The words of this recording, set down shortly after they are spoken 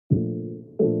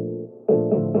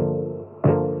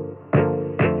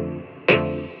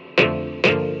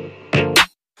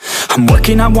I'm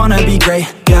working, I wanna be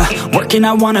great, yeah. Working,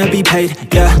 I wanna be paid,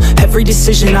 yeah. Every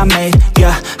decision I made,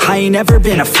 yeah. I ain't ever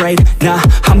been afraid, nah.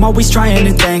 I'm always trying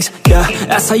new things, yeah.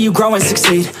 That's how you grow and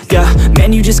succeed, yeah.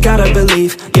 Man, you just gotta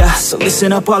believe, yeah. So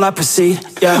listen up while I proceed,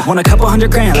 yeah. Want a couple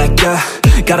 $100,000, like, yeah.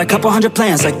 Got a couple hundred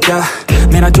plans, like, yeah.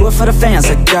 Man, I do it for the fans,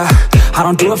 like, yeah. I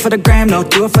don't do it for the gram, no.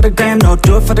 Do it for the gram, no.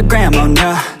 Do it for the gram, oh,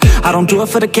 nah. I don't do it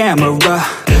for the camera,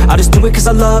 I just do it cause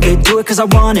I love it. Do it cause I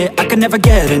want it. I can never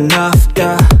get enough,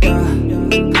 yeah.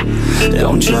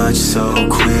 Don't judge so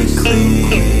quickly.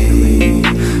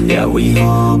 Yeah, we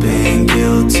all been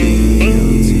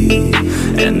guilty,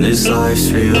 and this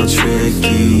life's real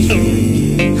tricky.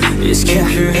 Just keep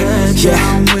your head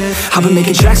down with me. I've been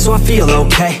making tracks so I feel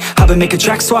okay. I've been making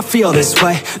tracks so I feel this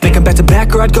way. Make them back to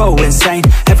back or I'd go insane.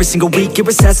 Every single week it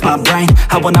resets my brain.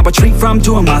 I will not retreat from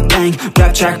doing my thing.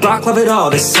 Rap, track, rock, love it all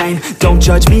the same. Don't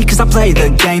judge me cause I play the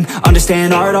game.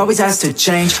 Understand art always has to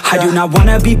change. I do not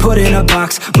wanna be put in a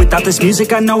box. Without this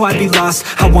music I know I'd be lost.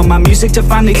 I want my music to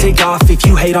finally take off. If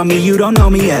you hate on me you don't know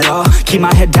me at all. Keep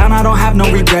my head down, I don't have no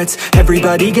regrets.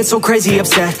 Everybody gets so crazy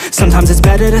upset. Sometimes it's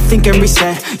better to think and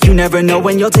reset. You never know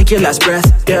when you'll take your last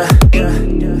breath, yeah.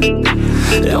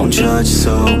 Don't judge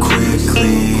so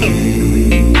quickly.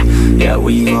 Yeah,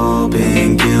 we've all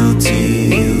been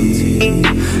guilty,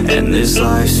 and this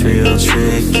life's real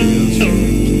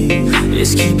tricky.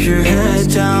 Just keep your head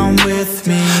down with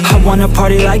me. I wanna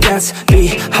party like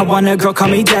Gatsby. I want a girl call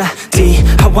me daddy.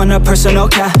 I want a personal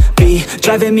cabby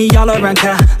driving me all around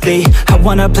Cali. I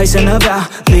want a place in the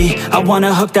valley. I want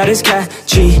a hook that is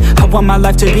catchy. I want my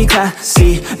life to be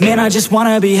classy. Man, I just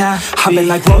wanna be happy. I've been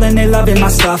like rolling, they loving my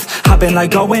stuff. I've been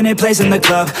like going and plays in the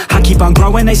club. I keep on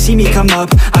growing, they see me come up.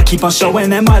 I keep on showing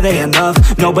them why they in love.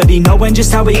 Nobody knowing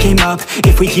just how we came up.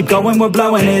 If we keep going, we're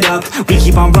blowing it up. We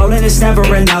keep on rolling, it's never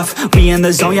enough. We in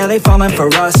the zone, yeah, they falling for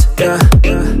us, yeah.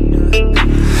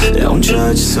 Don't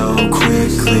judge so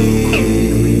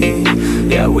quickly.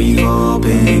 Yeah, we've all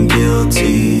been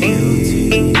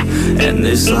guilty, and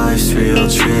this life's real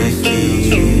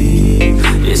tricky.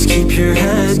 Just keep your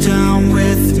head down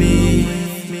with me.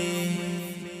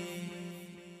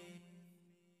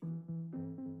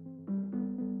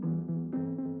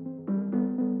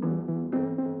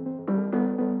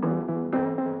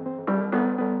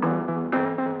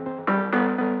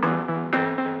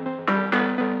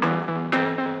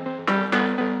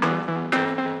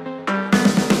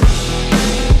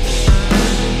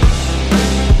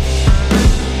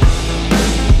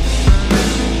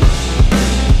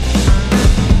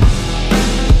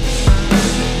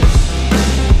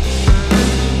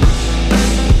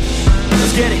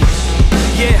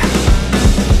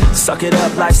 Suck it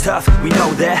up, life's tough, we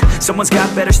know that. Someone's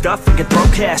got better stuff and can throw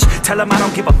cash. Tell them I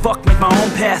don't give a fuck, make my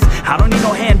own path. I don't need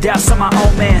no handouts, I'm my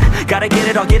own man. Gotta get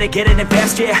it, I'll get it and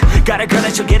fast, yeah. Got a girl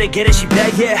that she'll get it, she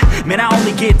bad, yeah. Man, I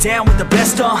only get down with the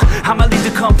best, I'ma leave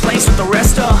the complaints with the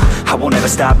rest, I won't ever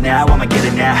stop now, I'ma get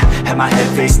it now. Have my head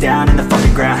face down in the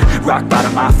fucking ground. Rock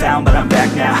bottom I found, but I'm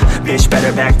back now. Bitch,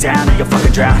 better back down or you'll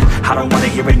fucking drown. I don't wanna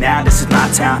hear it now, this is my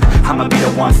town. I'ma be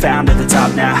the one found at the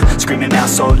top now. Screaming out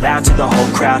so loud to the whole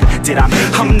crowd. Did I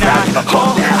make you proud? Give a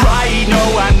fuck now. Alright, no,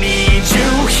 I need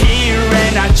you here,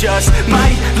 and I just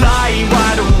might lie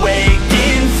wide awake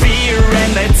in fear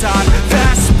and let time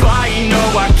pass by. No,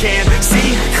 I can't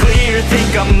see clear,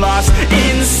 think I'm lost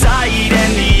inside,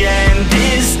 and the end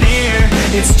is near.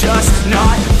 It's just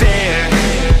not fair.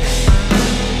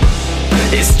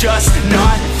 It's just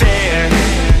not fair.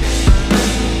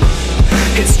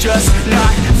 It's just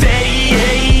not fair.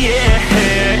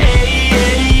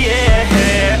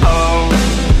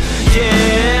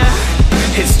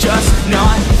 It's just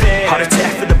not fair. Heart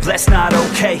attack for the blessed, not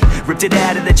okay. Ripped it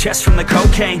out of the chest from the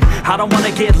cocaine. I don't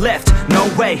wanna get left, no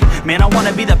way. Man, I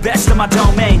wanna be the best in my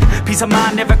domain. Peace of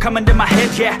mind never coming to my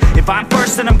head, yeah. If I'm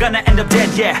first, then I'm gonna end up dead,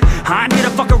 yeah. I'm here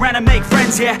to fuck around and make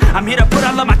friends, yeah. I'm here to put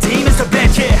all of my team as the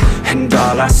bench, yeah. And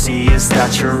all I see is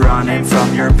that you're running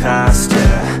from your past,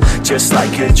 yeah. Just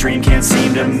like a dream, can't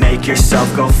seem to make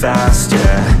yourself go fast,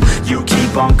 yeah. You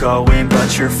keep on going,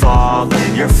 but you're falling.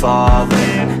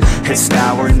 It's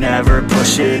now or never,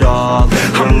 push it all in.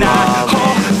 I'm not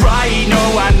alright,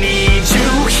 no, I need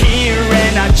you here,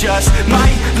 and I just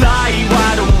might lie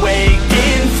wide awake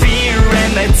in fear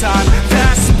and let time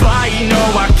pass by. No,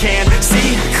 I can't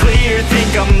see clear,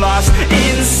 think I'm lost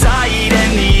inside,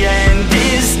 and the end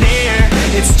is near.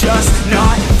 It's just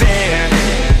not fair.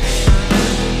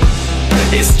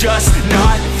 It's just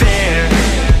not fair.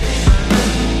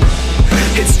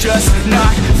 It's just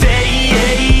not fair.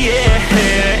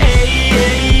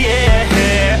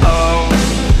 Oh,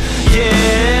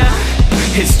 yeah.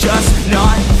 It's just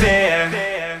not fair.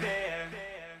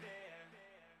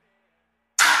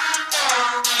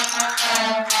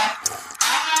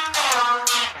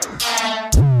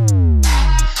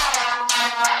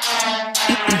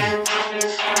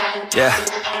 Yeah.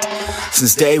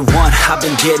 Since day one, I've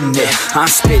been getting it. I'm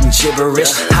spitting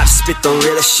gibberish, I just spit the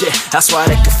realest shit. That's why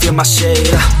they can feel my shit,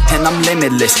 and I'm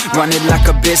limitless, running like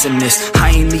a business.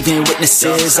 I ain't leaving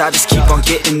witnesses, I just keep on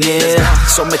getting it.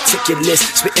 So meticulous,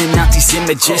 spitting out these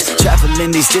images,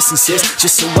 traveling these distances,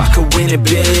 just so I could win a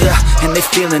bit. And they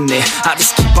feeling it, I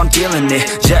just keep on dealing it.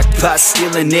 Jackpot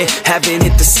stealing it, haven't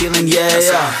hit the ceiling, yeah.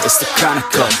 It's the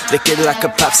chronicle, lick it like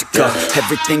a popsicle.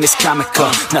 Everything is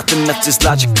comical, nothing left is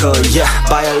logical, yeah.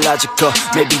 Biological,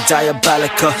 maybe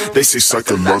diabolical. They say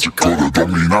psychological, that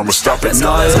don't mean I'ma stop it.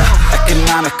 No,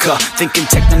 economical, thinking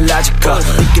technological,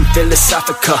 thinking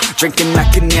philosophical, drinking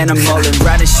like an animal, and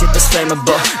writing shit that's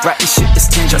flammable, writing shit that's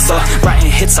tangible, writing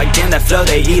hits like damn that flow,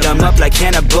 they eat them up like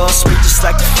cannibals. Spit just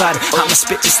like a fighter, I'ma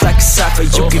spit just like a cipher.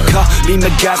 You can call me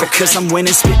MacGyver, cause I'm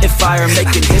winning, spitting fire,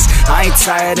 making hits. I ain't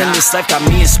tired, and this life got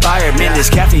me inspired. Man,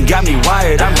 this caffeine got me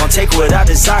wired, I'm gonna take what I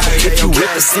desire. If you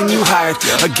with us, then you hired,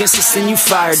 against us, then you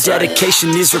fired.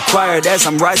 Dedication is required as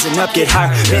I'm rising up, get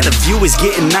higher. Man, the view is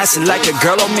getting nicer, like a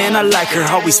girl, oh man, I like her.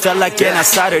 Always felt like an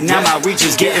outsider, now my reach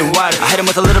is getting wider. I hit him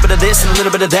with a little bit of this, and a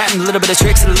little bit of that, and a little bit of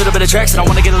tricks, and a little bit of tracks, and I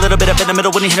wanna get a little bit up in the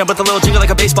middle when you hit him with a little jingle like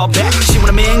a baseball bat. She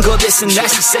wanna mingle this and that,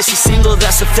 she says she's single,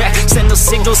 that's a fact. Send no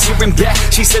signals here and back,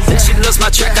 she said that she loves my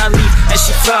track. I leave and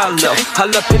she follow,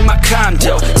 all up in my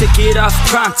condo, take it off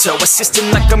pronto, assisting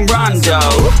like I'm Rondo.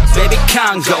 Baby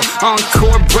Congo,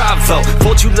 Encore Bravo,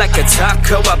 fold you like a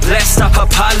taco, I blast off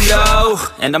Apollo.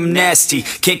 And I'm nasty,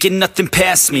 can't get nothing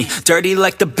past me, dirty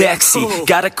like the backseat,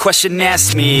 got a question,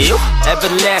 ask me.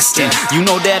 Everlasting, you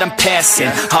know that I'm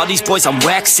passing, all these boys I'm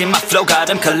waxing, my flow got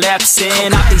them collapsing.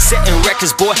 I've been setting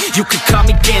records, boy, you could call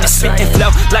me Guinness. Spitting flow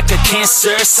like a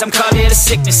cancer, some call it a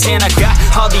sickness, and I got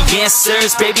all the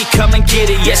answers. Baby, come and get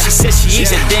it, yeah, she says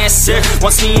she's a dancer,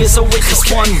 wants me as a witness,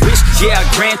 one wish, yeah, I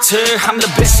grant her. I'm the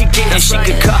best she get, and she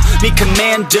could call me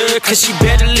commander, cause she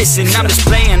better listen, I'm just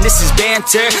playing, this is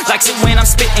banter. Likes it when I'm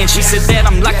spitting, she said that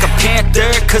I'm like a panther,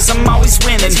 cause I'm always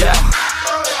winning, yeah.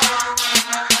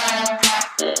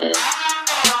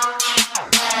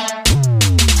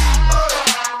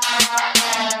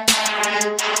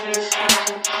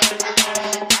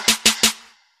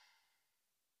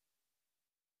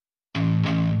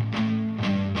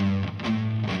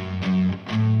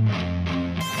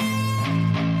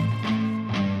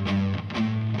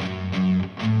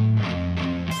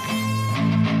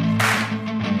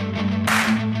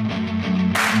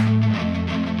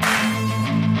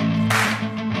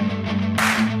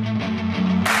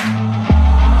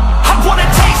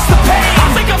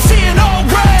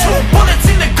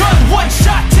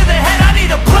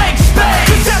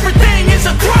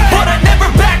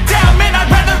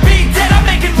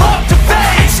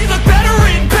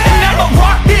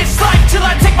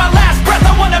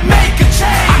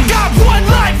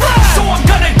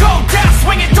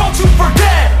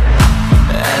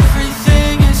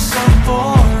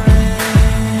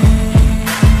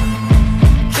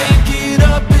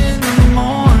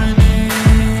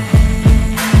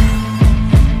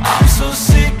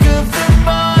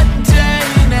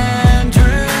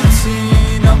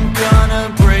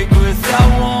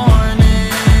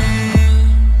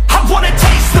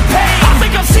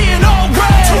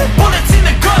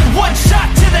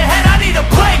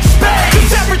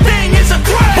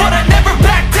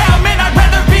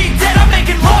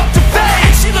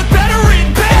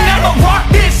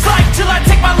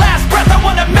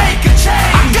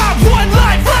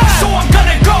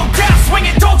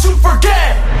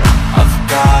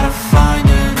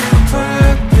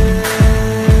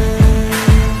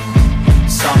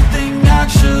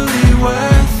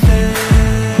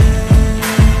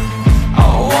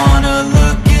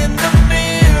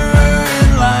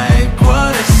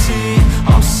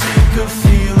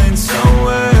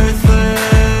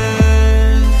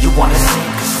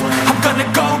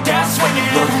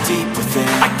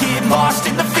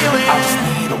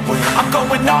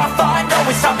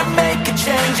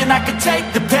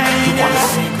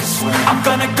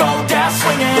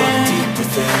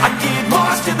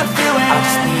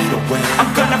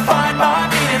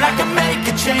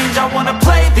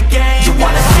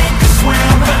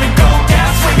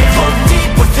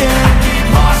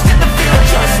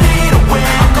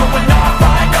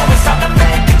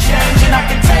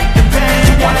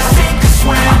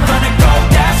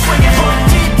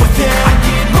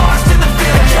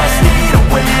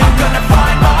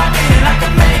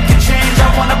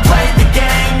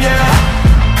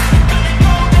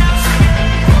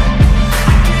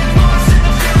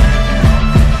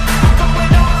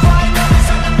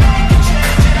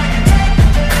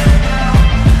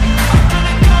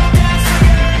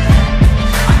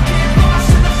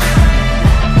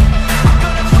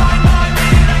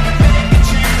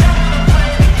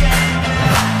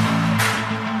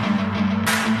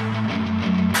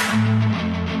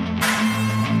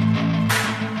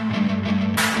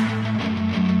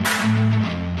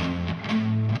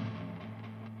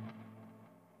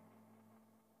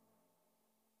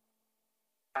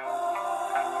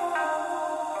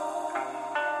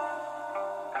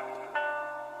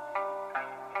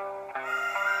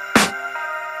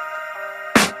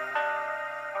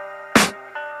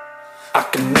 I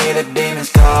can hear the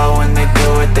demons call when they do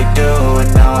what they do.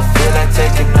 And now I feel like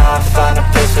taking off, find a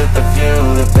place with a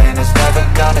view. The pain is never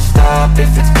gonna stop if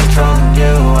it's controlling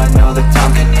you. I know that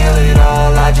time can heal it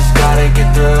all, I just gotta get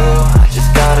through. I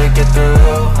just gotta get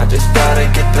through, I just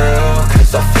gotta get through.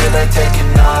 Cause I feel like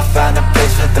taking off, find a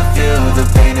place with a view. The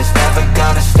pain is never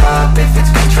gonna stop if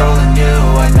it's controlling you.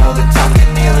 I know that time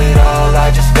can heal it all, I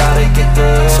just gotta get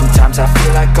through. Sometimes I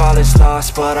feel like all is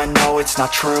lost, but I know it's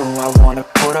not true. I wanna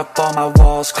put up all my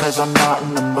walls cause I'm not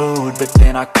in the mood, but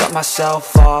then I cut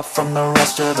myself off from the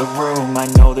rest of the room. I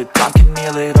know that time can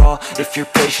heal it all if you're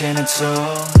patient, and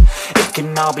soon it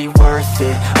can all be worth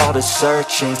it, all the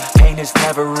searching. Pain is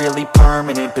never really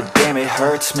permanent, but damn it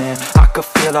hurts, man. I could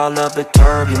feel all of the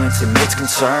turbulence and it's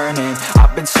concerning.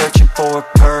 I've been searching for a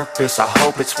purpose, I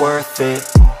hope it's worth it.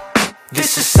 This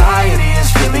society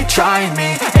is really trying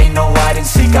me. Ain't no hide and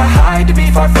seek, I hide to be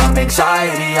far from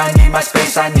anxiety. I need my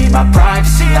space, I need my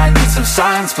privacy. I need some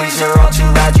silence, please, you're all too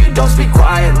loud. You don't speak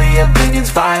quietly, opinions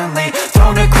violently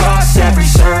thrown across every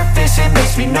surface. It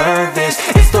makes me nervous,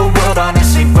 is the world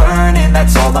honestly burning?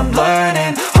 That's all I'm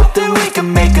learning. Hope that we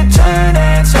can make a turn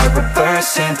and start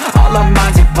reversing all our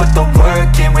minds and put the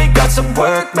work in. We got some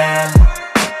work, man.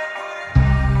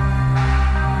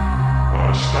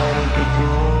 I started to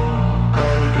do.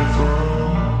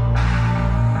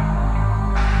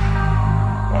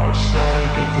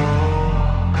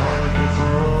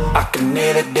 I can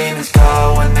hear the demons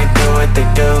call when they do what they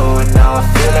do. And now I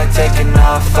feel like taking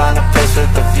off, find a place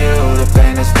with a view. The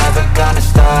pain is never gonna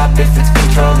stop if it's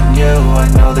controlling you. I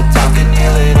know that time can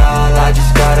heal it all, I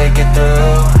just gotta get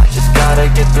through. I just gotta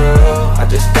get through, I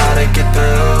just gotta get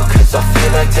through. Cause I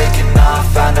feel like taking off,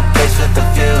 find a place with a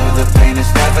view. The pain is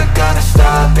never gonna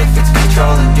stop if it's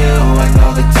controlling you. I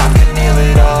know that time can heal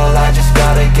it all, I just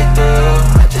gotta get through.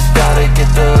 I just gotta get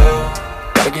through.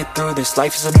 Gotta get through this,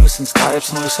 life is a nuisance, tie up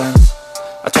some loose ends.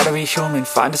 I try to be human,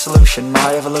 find a solution,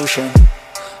 my evolution.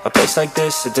 A place like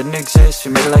this, it didn't exist,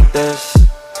 we made it like this.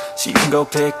 So you can go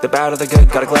pick the bad or the good,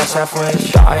 got a glass half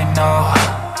wish. I know,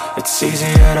 it's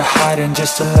easier to hide than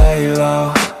just to lay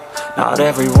low. Not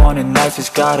everyone in life has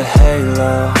got a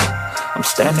halo. I'm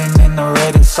standing in the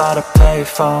red inside a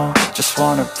payphone, just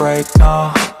wanna break,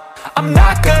 no. I'm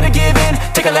not gonna give in,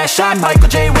 take a last shot, Michael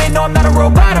J. Win. No, I'm not a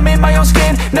robot, I'm in my own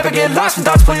skin. Never get lost when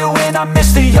thoughts pull you in. I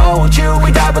miss the old you,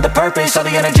 we died with a purpose. All the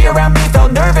energy around me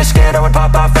felt nervous, scared I would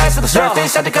pop out fast to the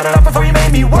surface. Had to cut it off before you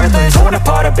made me worthless. Torn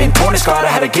apart, I've been torn and scarred. I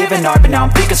had a given art, but now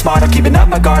I'm thinking smart. I'm keeping up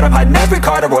my guard, I'm hiding every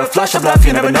card. A royal flush of love,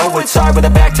 you never know what's hard. With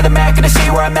a back to the mat, gonna see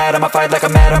where I'm at. I'ma fight like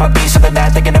I'm mad, I'ma be something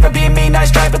that they can never be me.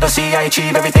 Nice try, but they'll see I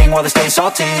achieve everything while they stay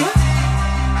salty.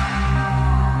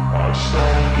 I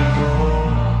started to go.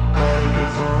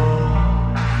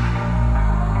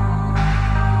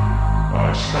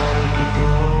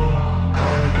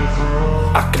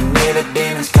 I can hear the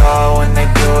demons call when they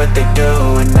do what they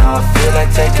do. And now I feel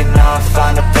like taking off,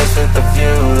 find a place with a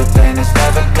view. The pain is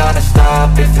never gonna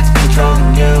stop if it's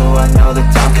controlling you. I know that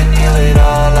time can heal it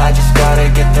all, I just gotta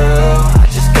get through. I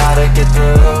just gotta get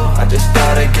through, I just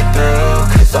gotta get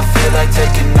through. Cause I feel like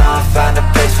taking off, find a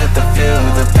place with a view.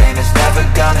 The pain is never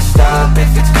gonna stop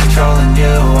if it's controlling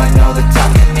you. I know that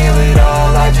time can heal it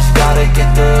all, I just gotta get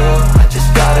through. I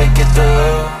just gotta get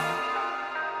through.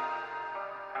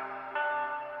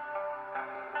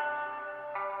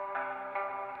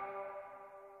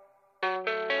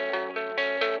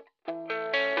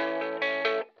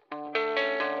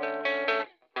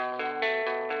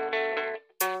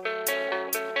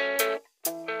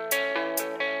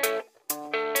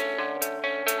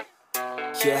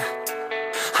 Yeah,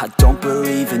 I don't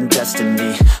believe in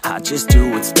destiny, I just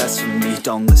do what's best for me.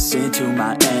 Don't listen to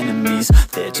my enemies,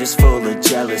 they're just full of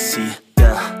jealousy.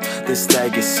 Yeah, this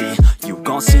legacy, you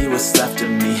gon' see what's left of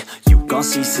me. You gon'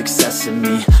 see success in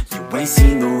me, you ain't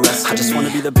seen the rest of me. I just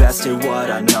wanna be the best at what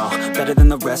I know, better than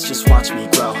the rest, just watch me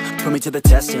grow. Put me to the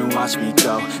test and watch me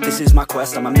go. This is my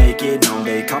quest, I'ma make it known.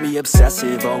 They call me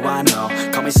obsessive, oh I know.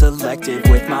 Call me selective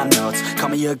with my notes, call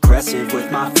me aggressive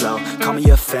with my flow. Call me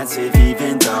offensive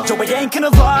even though Joe, I ain't gonna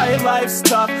lie, life's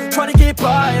tough. Try to get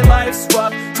by, life's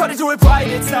rough. Try to do it right,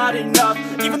 it's not enough.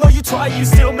 Even though you try, you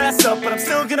still mess up. But I'm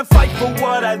still gonna fight for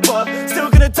what I love, still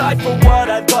gonna die for what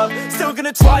I love. Still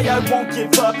gonna try, I won't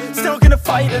give up. Still gonna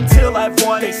fight until I've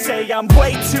won. They say I'm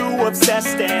way too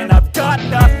obsessed and I've got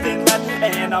nothing left.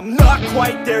 And I'm not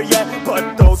quite there yet,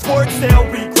 but those words they'll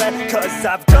regret. Cause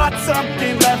I've got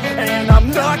something left and I'm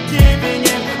not giving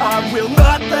in. I will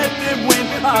not let them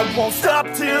win, I won't stop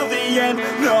till the end,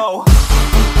 no.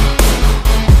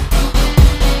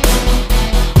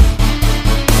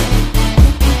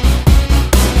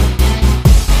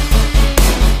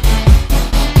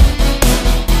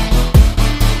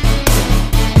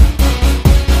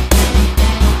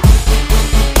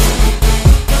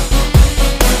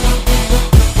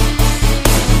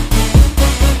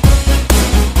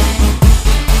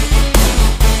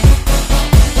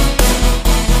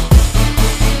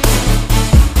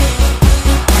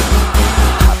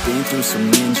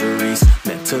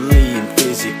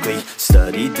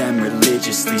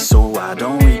 I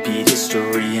don't repeat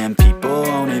history, and people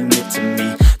won't admit to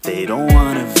me they don't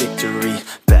want a victory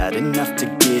bad enough to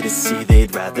get a C.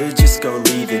 They'd rather just go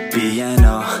leave it be. And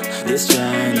this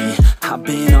journey I've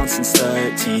been on since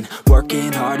 13,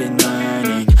 working hard and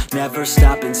learning, never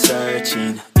stopping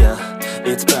searching. Yeah,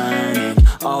 it's burning,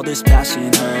 all this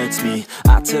passion hurts me.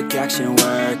 I took action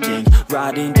working,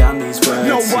 writing down these words.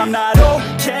 No, I'm not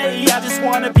okay, I just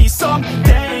wanna be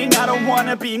something. I don't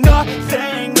wanna be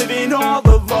nothing, living all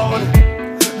alone.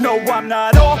 No, I'm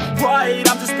not alright,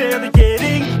 I'm just barely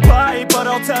getting by. But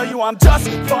I'll tell you I'm just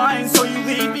fine, so you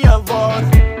leave me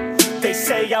alone. They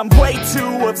say I'm way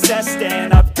too obsessed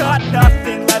and I've got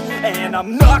nothing left, and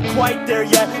I'm not quite there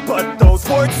yet, but those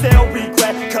words they'll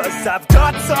regret. Cause I've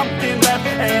got something left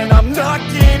and I'm not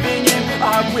giving in.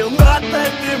 I will not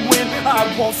let them win,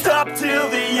 I won't stop till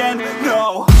the end,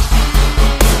 no.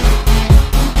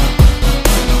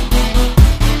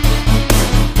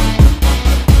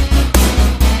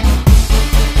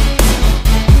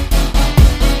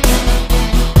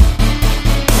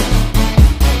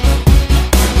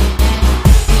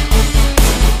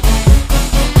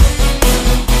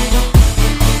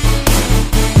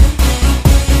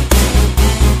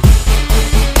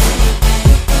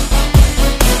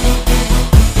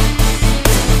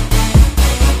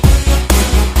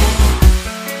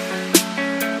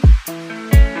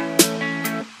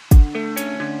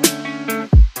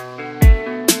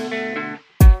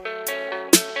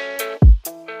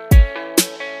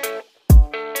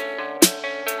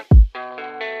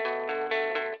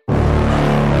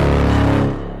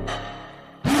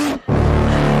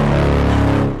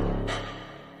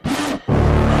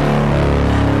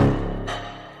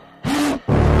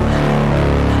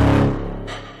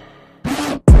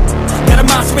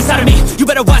 You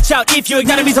better watch out if your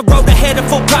enemy's a road ahead of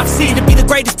full prophecy. To be the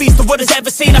greatest beast the world has ever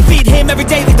seen. I feed him every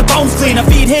day like the bones clean. I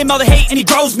feed him all the hate and he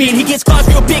grows me. And he gets claws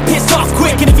real big, pissed off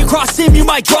quick. And if you cross him you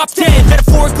might drop dead.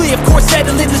 Metaphorically of course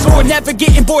settling the sword, never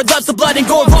getting bored, loves the blood and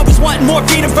gore. Always wanting more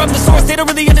freedom from the source. They don't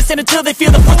really understand until they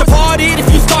feel the force departed.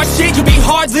 If you start shit you'll be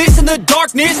heartless in the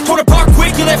darkness, torn apart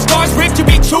quick, you left scars ripped, you'll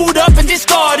be chewed up and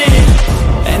discarded.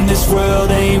 And this world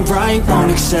ain't right,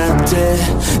 won't accept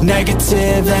it.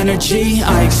 Negative energy,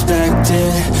 I expect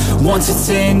it. Once it's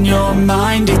in your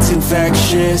mind, it's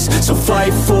infectious. So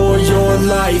fight for your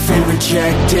life and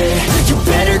reject it. You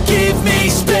better give me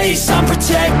space, I'm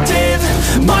protective.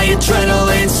 My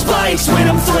adrenaline spikes when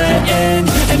I'm threatened.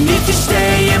 And if you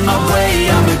stay in my way,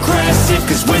 I'm aggressive.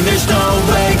 Cause when there's no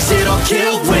exit, I'll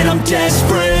kill when I'm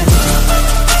desperate.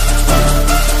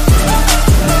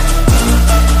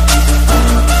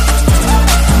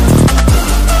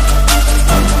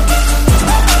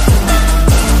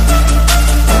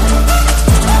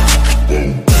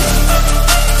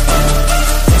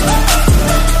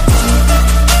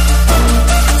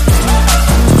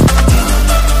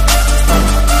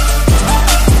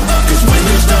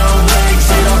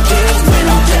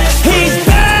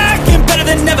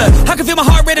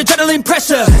 Adrenaline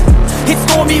pressure, it's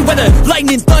stormy weather,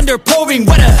 lightning, thunder, pouring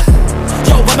weather.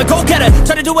 Yo, I'm a go-getter,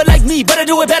 try to do it like me, but I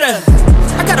do it better.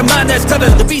 I got a mind that's clever,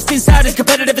 the beast inside is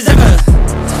competitive as ever.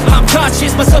 I'm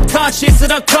conscious, my subconscious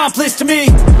an accomplice to me.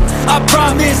 I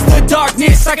promise the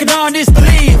darkness I can honest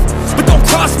believe. But don't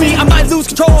cross me, I might lose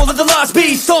control of the lost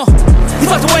beast. He's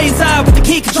locked away inside with the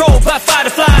key controlled by fight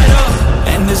or flight.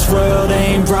 And this world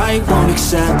ain't right, won't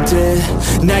accept it.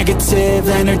 Negative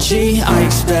energy, I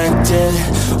expect it.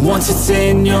 Once it's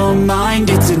in your mind,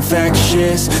 it's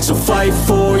infectious. So fight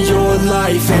for your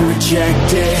life and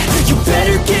reject it. You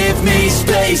better give me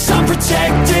space, I'm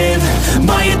protective.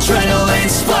 My adrenaline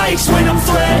spikes when I'm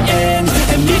threatened.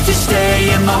 And if you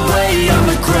stay in my way, I'm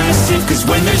aggressive. Cause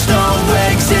when there's no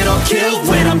exit, I'll kill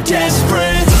when I'm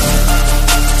desperate.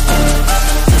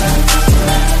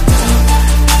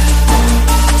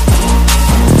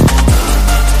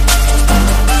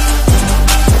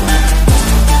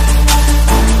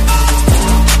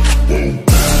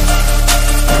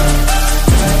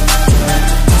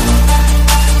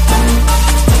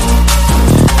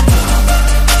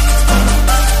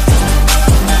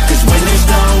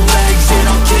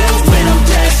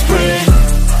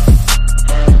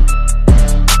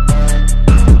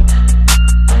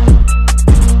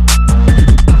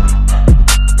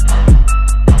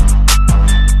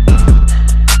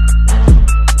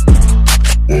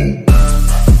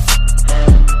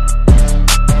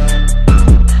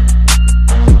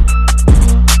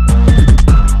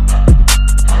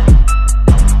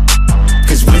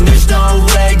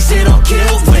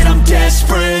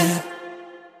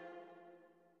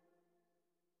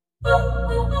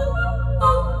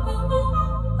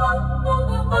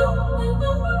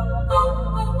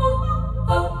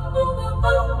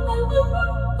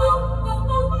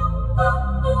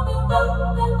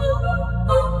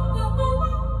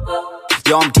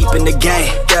 Yo, I'm deep in the game,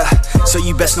 yeah, so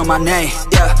you best know my name,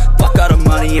 yeah. Fuck all the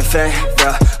money and fame,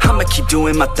 yeah, I'ma keep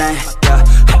doing my thing, yeah.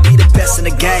 I'll be the best in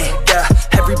the game, yeah,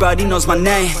 everybody knows my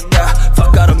name, yeah.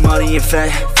 Fuck all the money and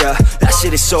fame, yeah, that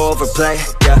shit is so overplayed,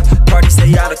 yeah. Parties,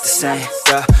 they all look the same,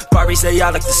 yeah, Barbies, they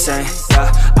all look the same,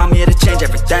 yeah. I'm here to change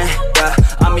everything, yeah,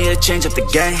 I'm here to change up the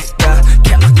game, yeah.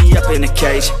 Can't lock me up in a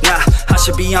cage, nah, I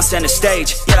should be on center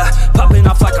stage, yeah. Popping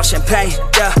off like I'm champagne,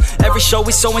 yeah, every show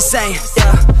is so insane,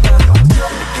 yeah.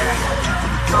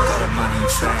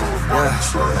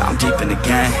 Yeah, I'm deep in the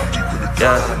game.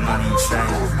 Yeah,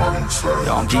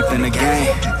 yo, I'm deep in the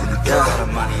game.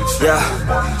 Yeah,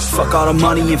 fuck all the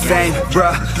money and fame,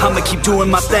 bruh. I'ma keep doing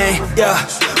my thing. Yeah,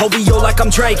 OVO like I'm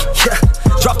Drake. Yeah,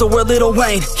 drop the word Lil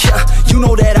Wayne. Yeah, you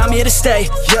know that I'm here to stay.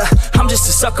 Yeah, I'm just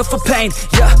a sucker for pain.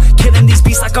 Yeah, killing these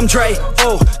beats like I'm Dre.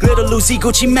 Oh, Little Uzi,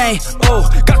 Gucci Mane. Oh,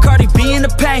 got Cardi B in the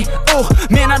pain. Oh,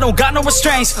 man, I don't got no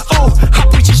restraints. Oh, I'm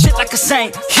preaching shit like a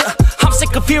saint. Yeah, I'm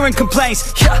sick of hearing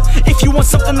complaints. Yeah, if you want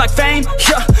something like fame,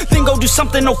 yeah, then go do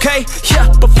something okay.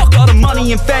 Yeah, but fuck all the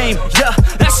money and fame. Yeah,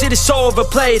 that shit is so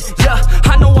overplayed. Yeah,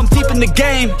 I know I'm deep in the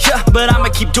game. Yeah, but I'ma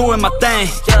keep doing my thing.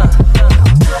 Yeah.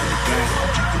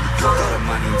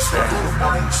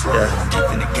 Yeah, I'm deep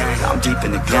in the game. I'm deep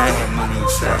in the game. Money and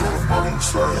fame.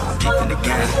 Yeah, I'm deep in the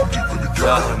game.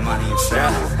 Yeah, money and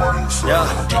fame. Yeah,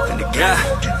 I'm deep in the game.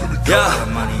 Yeah,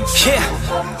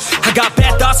 I got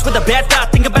bad thoughts with a bad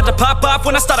thought. Think about to pop off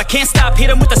when I start. I can't stop. Hit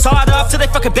them with the sawed off till they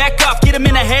fucking back off. Get them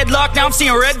in a headlock. Now I'm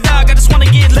seeing red dog. I just wanna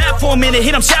get loud for a minute.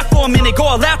 Hit them shot for a minute. Go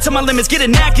all out to my limits. Get a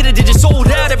knack. Get a digit sold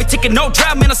out. Every ticket no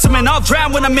drought. Man, I'm swimming. I'll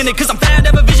drown when I'm in it. Cause I'm bad.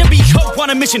 Have a vision. Be hope on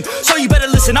a mission. So you better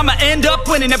listen. I'ma end up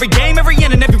winning every game, every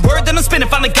inning, every word that I'm spinning.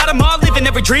 Finally got them all living.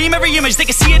 Every dream, every image. They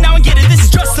can see it now and get it. This is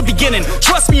just the beginning.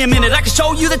 Trust me a minute. I can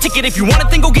show you the ticket. If you want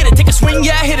it, then go get it. Take a swing.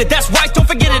 Yeah, hit it. That's right. Don't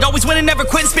forget it. Always winning, never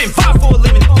quit. Spin 5 for a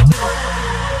living.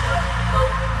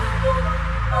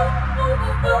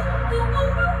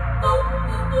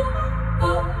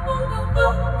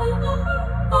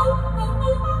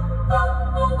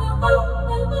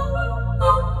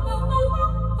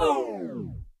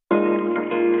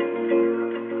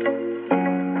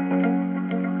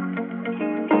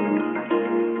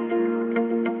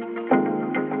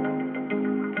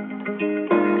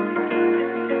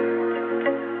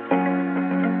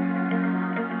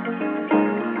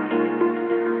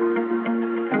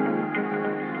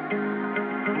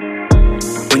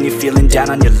 When you're feeling down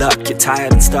on your luck, you're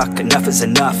tired and stuck, enough is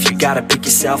enough, you gotta pick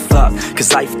yourself up.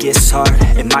 Cause life gets hard,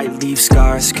 it might leave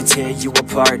scars, could tear you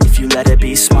apart if you let it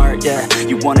be smart. Yeah,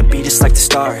 you wanna be just like the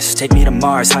stars, take me to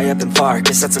Mars, high up and far,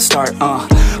 guess that's a start. All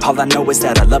I know is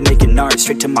that I love making art,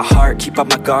 straight to my heart, keep up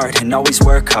my guard and always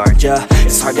work hard. Yeah,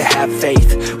 it's hard to have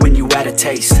faith when you had a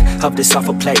taste of this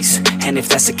awful place. And if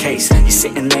that's the case, you're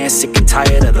sitting there sick and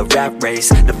tired of the rat race,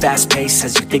 the fast pace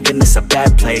has you thinking this a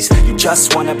bad place. You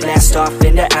just wanna blast off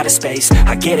into outer space.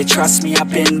 I get it, trust me, I've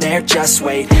been there, just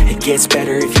wait. It gets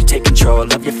better if you take control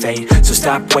of your fate. So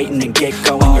stop waiting and get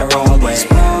going your own way. These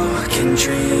broken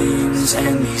dreams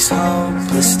and these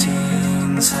hopeless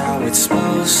teens, how it's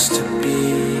supposed to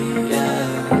be,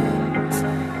 yeah.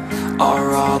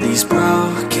 Are all these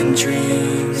broken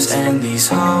dreams and these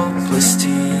hopeless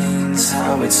teens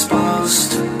how it's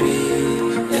supposed to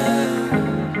be, yeah.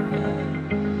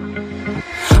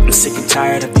 I'm sick and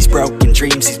tired of these broken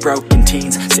dreams, these broken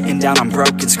teens, sitting down on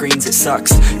broken screens. It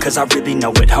sucks, cause I really know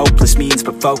what hopeless means,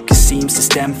 but focus seems to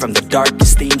stem from the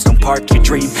darkest themes. Don't park your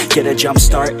dream, get a jump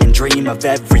start and dream of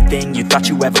everything you thought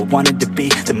you ever wanted to be.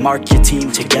 Then mark your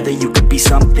team, together you can be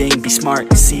something. Be smart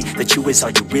and see that you is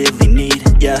all you really need,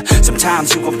 yeah.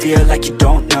 Sometimes you gon' feel like you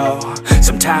don't know,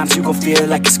 sometimes you gon' feel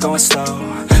like it's going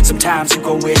slow, sometimes you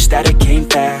gon' wish that it came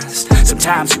fast,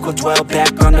 sometimes you gon' dwell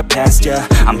back on the past, yeah.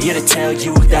 I'm here to tell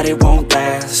you that it won't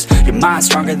last. Your mind's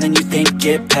stronger than you think,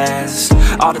 get past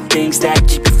all the things that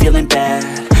keep you feeling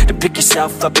bad, to pick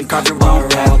yourself up and carve your own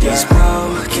path. All these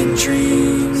broken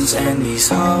dreams and these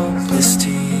hopeless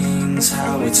teens,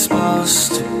 how it's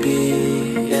supposed to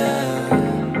be, yeah.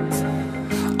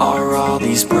 Are all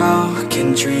these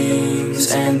broken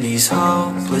dreams and these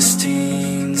hopeless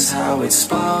teens how it's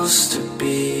supposed to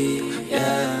be,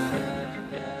 yeah.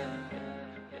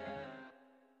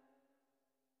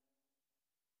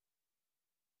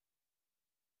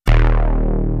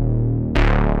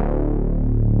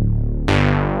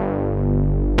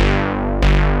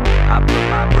 I put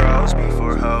my bros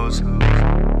before hoes.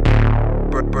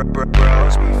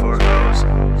 Bros before hoes.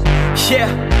 Yeah,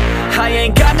 I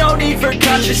ain't got no need for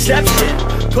contraception.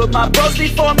 Put my bros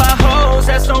before my hoes,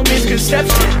 that's no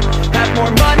misconception. Have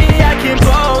more money I can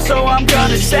blow, so I'm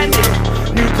gonna send it.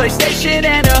 New PlayStation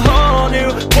and a whole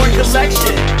new porn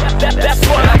selection. That's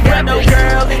what I got, no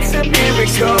girl, it's a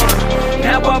miracle.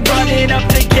 Now I'm running up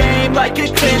the game like a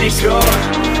clinical.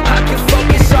 I can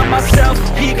focus on myself,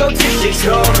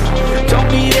 egotistical. Don't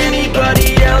need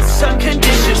anybody else,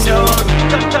 unconditional.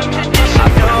 I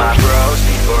put my bros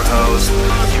before hoes,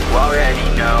 you already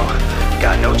know.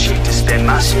 Got no cheek to spend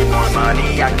my shit, more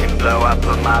money I can blow. I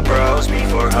put my bros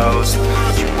before hoes,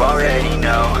 you already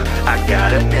know. I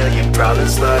got a million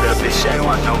problems, but a bitch ain't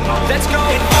want no more. Let's go!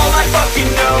 And all I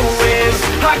fucking know is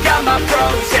I got my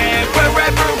bros, and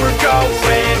wherever we're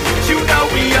going, you know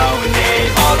we own it.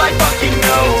 All I fucking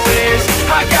know is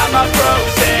I got my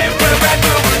bros, and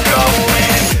wherever we're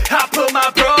going, I put my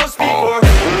bros before.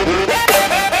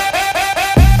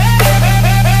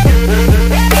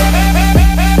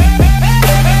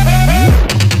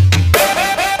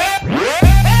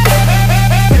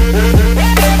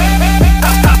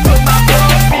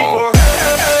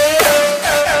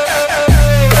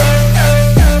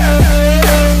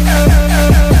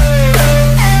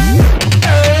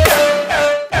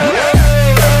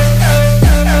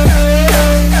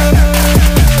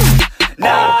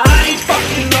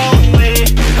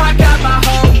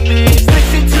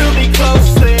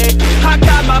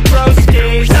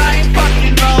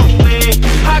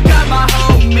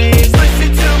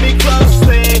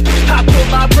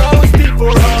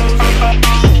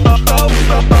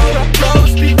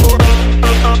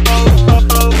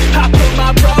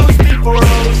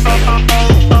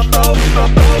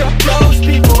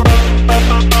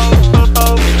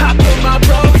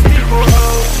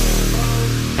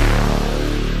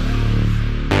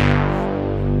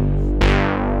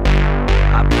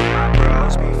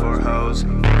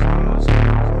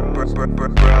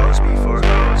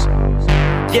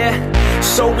 Yeah,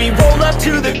 so we roll up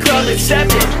to the club at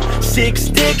 7. 6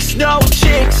 dicks, no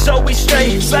chicks, so we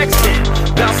straight flexing.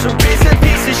 Bouncer is a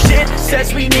piece of shit,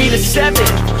 says we need a 7.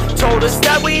 Told us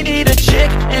that we need a chick,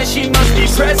 and she must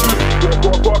be present.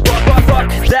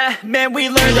 Fuck that, man, we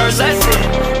learned our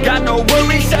lesson. Got no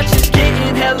worries, such as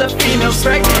getting hella females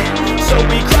pregnant. So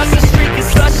we cross the street, get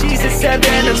slushies at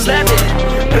 7-Eleven.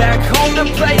 Back home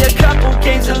to play a couple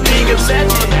games of League of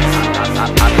Legends.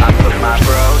 I put my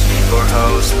bros before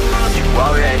hoes, you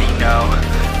already know.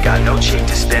 Got no cheek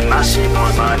to spend my shit,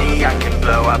 more money I can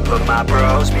blow. I put my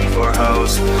bros before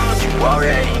hoes, you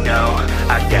already know.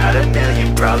 I got a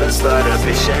million problems, but a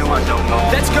bitch ain't want no more.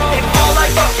 Let's go! And all I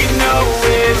fucking know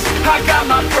is I got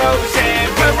my bros, and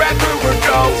wherever we're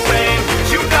going,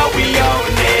 you know we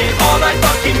own it. All I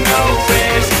fucking know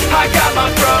is I got my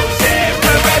bros, and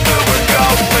wherever we're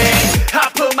going, I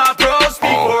put my bros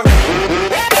before.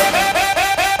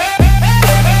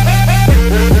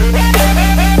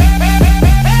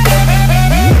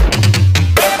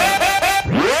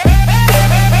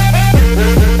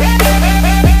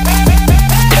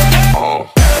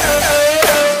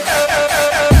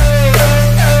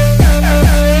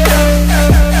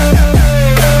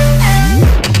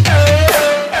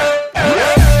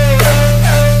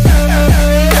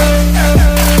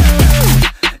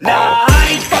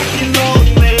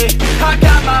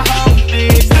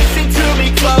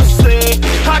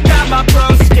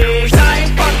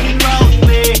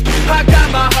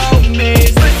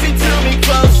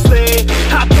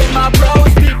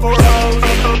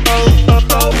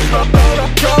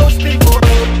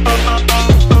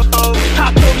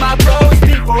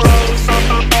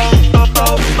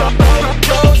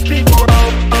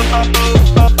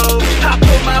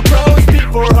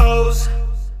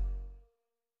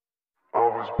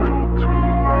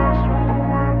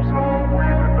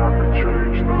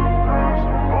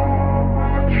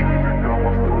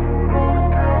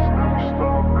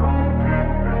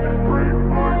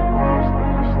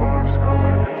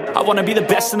 I wanna be the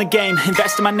best in the game,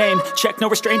 invest in my name. Check no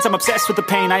restraints, I'm obsessed with the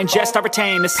pain. I ingest, I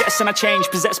retain, assess and I change.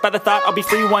 Possessed by the thought I'll be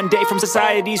free one day from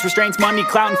society's restraints. Money,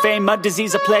 clout and fame, mud,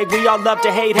 disease, a plague. We all love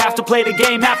to hate, have to play the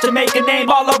game, have to make a name.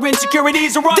 All our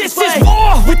insecurities are on display. This is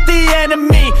war with the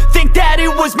enemy, think that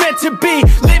it was meant to be.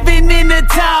 Living in a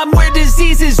time where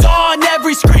disease is on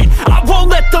every screen. I won't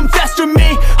let them fester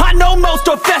me, I know most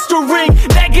are festering.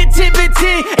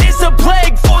 Negativity is a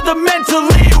plague for the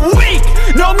mentally weak.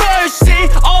 No mercy,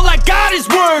 all I got is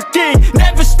working.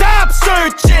 Never stop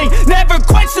searching, never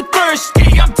quench the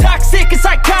thirsty. I'm toxic and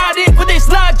psychotic with this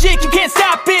logic, you can't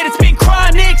stop it. It's been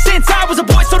chronic since I was a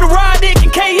boy, so neurotic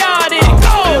and chaotic. I'm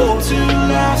built to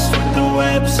last with the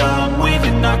webs I'm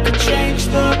weaving. I could change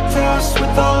the past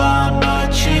with all I'm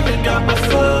achieving. Got my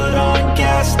foot on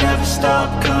gas, never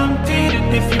stop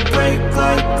competing. If you break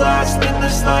like glass, then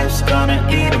this life's gonna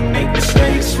eat 'em. Make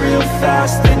mistakes real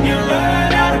fast, then you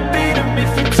learn how to beat 'em.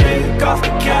 If you take off the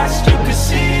cast, you can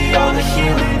see all the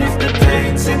healing. If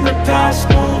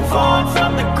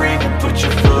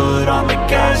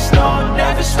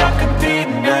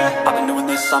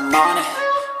yes, I'm on it.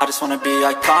 I just wanna be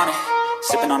iconic.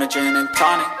 Sipping on a gin and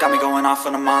tonic, got me going off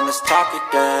when I'm on this topic,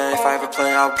 yeah. If I ever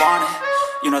play, I want it.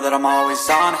 You know that I'm always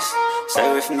honest. Stay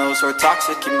away from those who are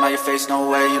toxic. Keep them out your face, no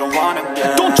way, you don't want them,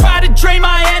 yeah. Don't try to drain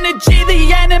my energy. The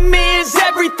enemy is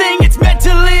everything. It's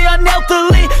mentally,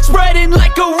 unhealthily, spreading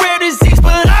like a rare disease.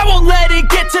 But I won't let it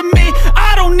get to me.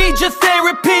 I don't need your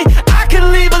therapy. I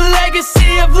can leave a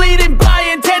legacy of leading by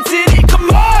intensity. Come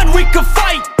on, we can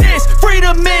fight this.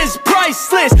 Freedom is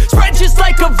priceless. Spread just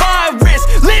like a virus.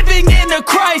 Living in a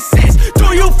crisis.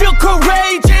 Do you feel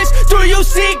courageous? Do you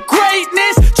seek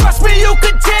greatness?